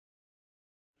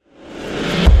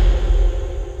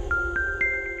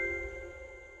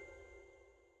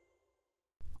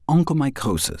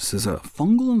Onychomycosis is a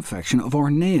fungal infection of our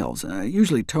nails,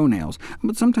 usually toenails,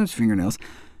 but sometimes fingernails,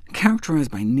 characterized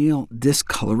by nail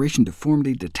discoloration,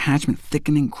 deformity, detachment,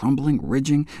 thickening, crumbling,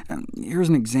 ridging. Here's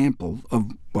an example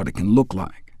of what it can look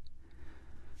like.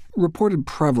 Reported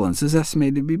prevalence is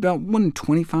estimated to be about 1 in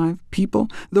 25 people,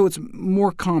 though it's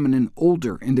more common in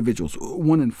older individuals,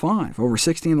 1 in 5 over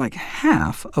 60, and like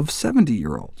half of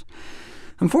 70-year-olds.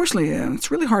 Unfortunately, it's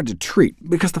really hard to treat,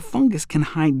 because the fungus can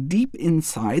hide deep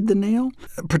inside the nail,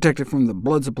 protected from the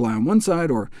blood supply on one side,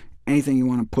 or anything you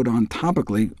want to put on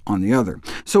topically on the other.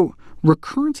 So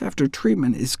recurrence after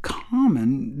treatment is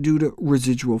common due to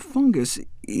residual fungus,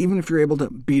 even if you're able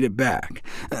to beat it back.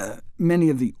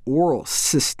 Many of the oral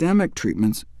systemic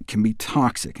treatments can be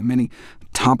toxic, and many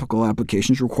topical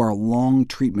applications require long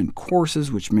treatment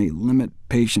courses, which may limit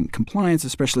patient compliance,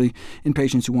 especially in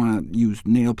patients who want to use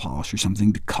nail polish or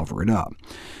something to cover it up.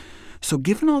 So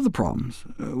given all the problems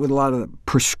with a lot of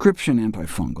prescription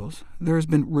antifungals, there has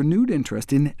been renewed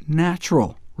interest in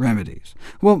natural remedies.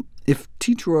 Well, if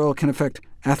tea tree oil can affect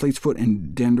athlete's foot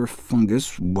and dandruff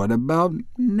fungus, what about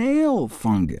nail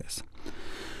fungus?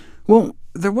 Well,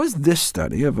 there was this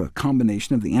study of a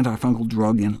combination of the antifungal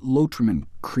drug and lotrimin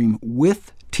cream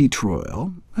with tea tree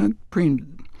oil,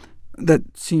 that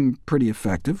seemed pretty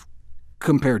effective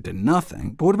compared to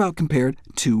nothing. But what about compared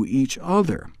to each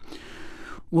other?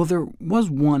 Well, there was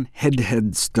one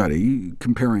head-to-head study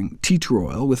comparing tea tree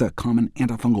oil with a common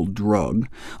antifungal drug,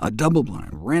 a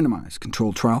double-blind, randomized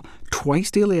controlled trial,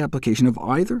 twice-daily application of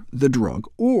either the drug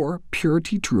or pure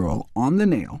tea tree oil on the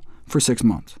nail for 6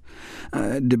 months.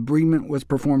 Debridement was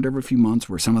performed every few months,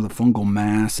 where some of the fungal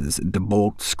mass is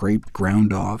debulked, scraped,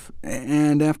 ground off,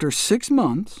 and after 6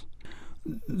 months,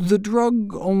 the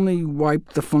drug only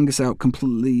wiped the fungus out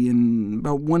completely in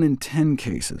about 1 in 10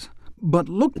 cases, but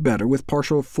looked better with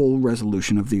partial or full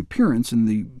resolution of the appearance in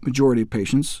the majority of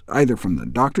patients, either from the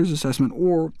doctor's assessment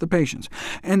or the patient's.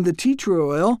 And the tea tree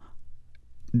oil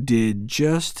did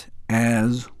just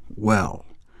as well.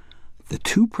 The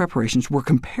two preparations were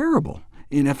comparable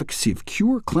in efficacy of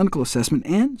cure, clinical assessment,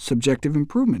 and subjective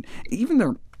improvement. Even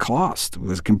their cost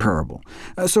was comparable.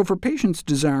 So for patients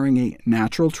desiring a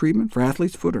natural treatment for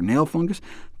athlete's foot or nail fungus,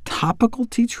 topical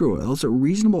tea tree oil is a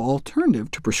reasonable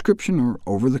alternative to prescription or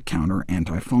over-the-counter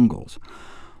antifungals.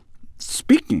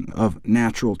 Speaking of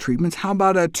natural treatments, how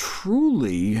about a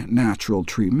truly natural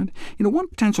treatment? One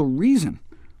potential reason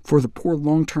for the poor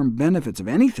long-term benefits of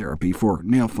any therapy for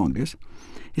nail fungus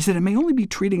is that it may only be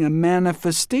treating a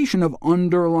manifestation of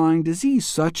underlying disease,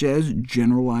 such as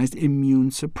generalized immune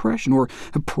suppression, or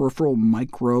a peripheral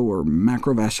micro or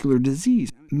macrovascular disease.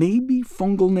 Maybe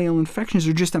fungal nail infections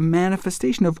are just a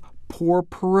manifestation of poor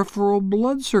peripheral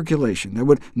blood circulation that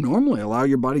would normally allow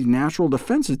your body's natural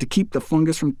defenses to keep the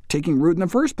fungus from taking root in the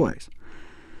first place.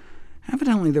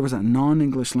 Evidently, there was a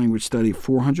non-English language study of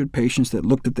 400 patients that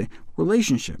looked at the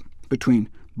relationship between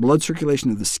blood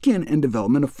circulation of the skin and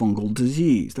development of fungal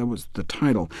disease. That was the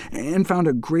title, and found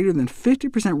a greater than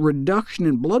 50% reduction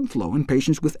in blood flow in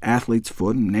patients with athlete's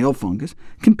foot and nail fungus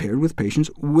compared with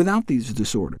patients without these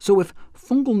disorders. So if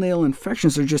fungal nail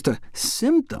infections are just a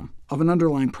symptom of an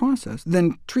underlying process,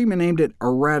 then treatment aimed at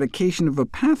eradication of a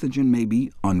pathogen may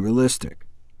be unrealistic.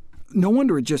 No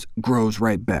wonder it just grows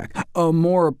right back. A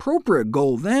more appropriate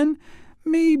goal, then,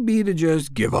 may be to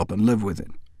just give up and live with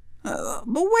it.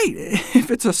 But wait,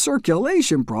 if it's a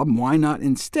circulation problem, why not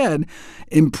instead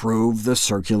improve the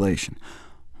circulation?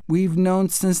 We've known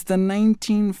since the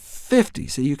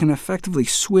 1950s that you can effectively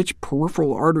switch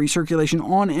peripheral artery circulation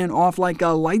on and off like a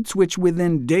light switch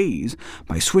within days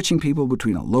by switching people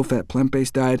between a low-fat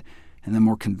plant-based diet and the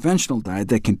more conventional diet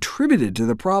that contributed to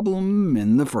the problem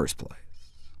in the first place.